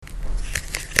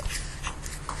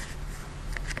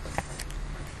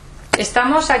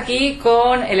Estamos aquí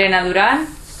con Elena Durán.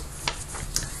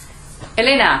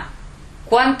 Elena,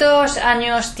 ¿cuántos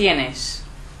años tienes?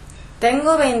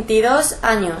 Tengo 22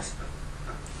 años.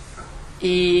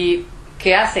 ¿Y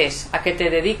qué haces? ¿A qué te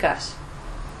dedicas?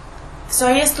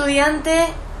 Soy estudiante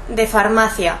de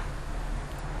farmacia.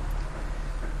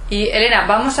 Y Elena,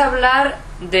 vamos a hablar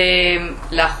de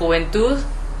la juventud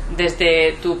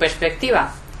desde tu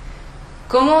perspectiva.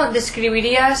 ¿Cómo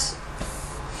describirías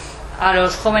a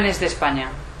los jóvenes de España?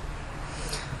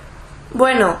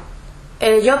 Bueno,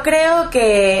 yo creo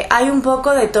que hay un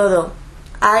poco de todo.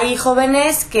 Hay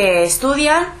jóvenes que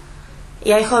estudian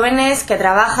y hay jóvenes que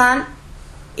trabajan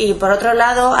y por otro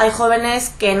lado hay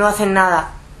jóvenes que no hacen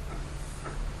nada.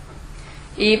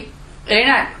 Y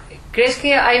Elena, ¿crees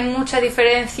que hay mucha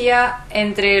diferencia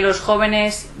entre los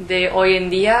jóvenes de hoy en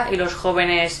día y los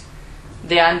jóvenes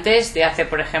de antes, de hace,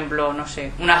 por ejemplo, no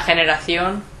sé, una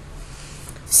generación?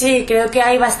 Sí, creo que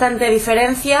hay bastante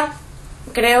diferencia.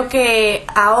 Creo que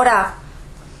ahora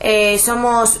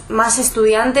somos más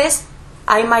estudiantes,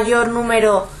 hay mayor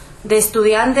número de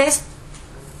estudiantes,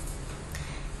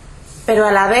 pero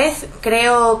a la vez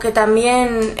creo que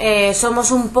también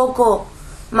somos un poco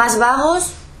más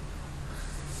vagos,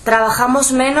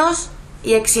 trabajamos menos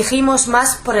y exigimos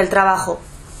más por el trabajo.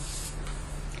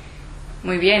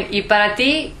 Muy bien. ¿Y para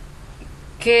ti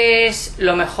qué es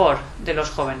lo mejor de los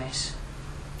jóvenes?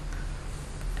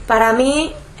 Para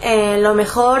mí, lo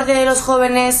mejor de los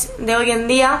jóvenes de hoy en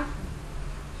día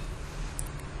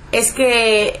es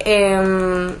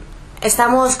que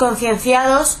estamos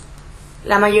concienciados,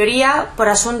 la mayoría, por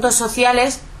asuntos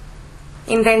sociales.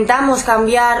 Intentamos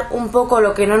cambiar un poco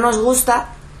lo que no nos gusta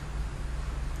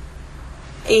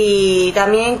y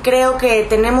también creo que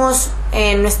tenemos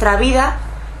en nuestra vida,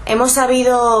 hemos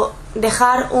sabido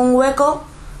dejar un hueco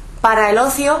para el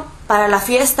ocio, para la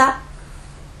fiesta,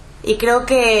 y creo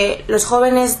que los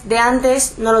jóvenes de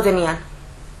antes no lo tenían.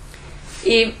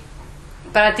 ¿Y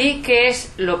para ti qué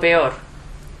es lo peor?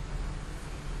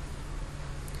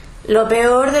 Lo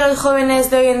peor de los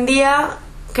jóvenes de hoy en día,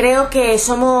 creo que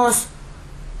somos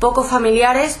poco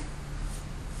familiares.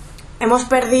 Hemos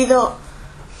perdido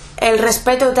el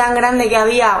respeto tan grande que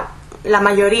había, la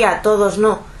mayoría, todos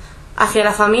no, hacia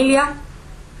la familia.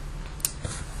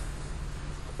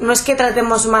 No es que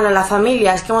tratemos mal a la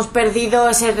familia, es que hemos perdido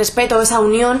ese respeto, esa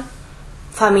unión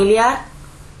familiar,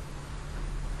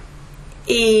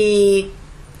 y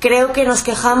creo que nos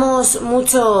quejamos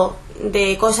mucho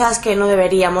de cosas que no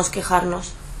deberíamos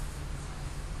quejarnos.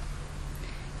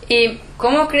 ¿Y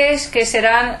cómo crees que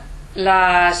serán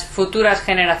las futuras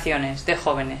generaciones de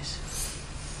jóvenes?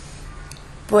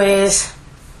 Pues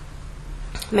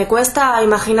me cuesta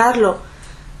imaginarlo.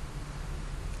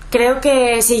 Creo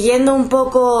que siguiendo un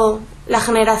poco la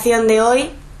generación de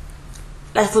hoy,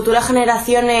 las futuras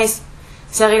generaciones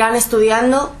seguirán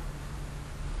estudiando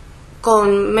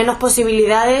con menos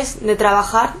posibilidades de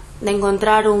trabajar, de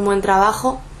encontrar un buen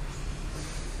trabajo,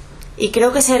 y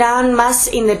creo que serán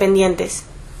más independientes.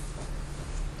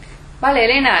 Vale,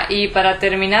 Elena, y para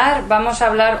terminar vamos a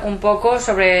hablar un poco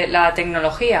sobre la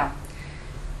tecnología.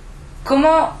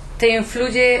 ¿Cómo te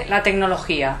influye la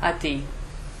tecnología a ti?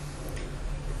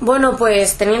 Bueno,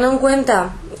 pues teniendo en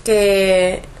cuenta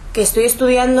que estoy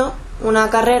estudiando una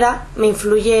carrera, me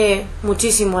influye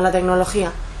muchísimo la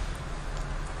tecnología.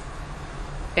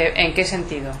 ¿En qué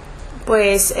sentido?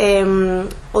 Pues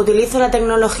utilizo la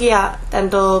tecnología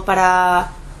tanto para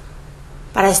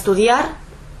estudiar,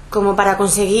 como para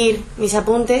conseguir mis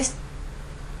apuntes,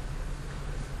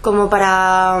 como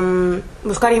para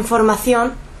buscar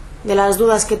información de las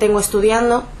dudas que tengo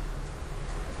estudiando,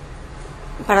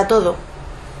 para todo.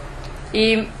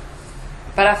 Y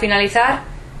para finalizar,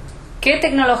 ¿qué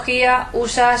tecnología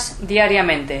usas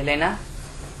diariamente, Elena?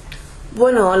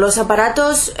 Bueno, los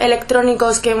aparatos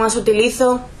electrónicos que más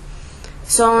utilizo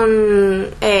son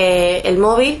el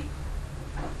móvil,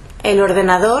 el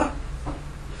ordenador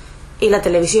y la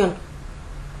televisión.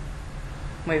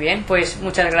 Muy bien, pues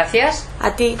muchas gracias.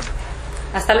 A ti.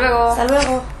 Hasta luego. Hasta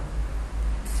luego.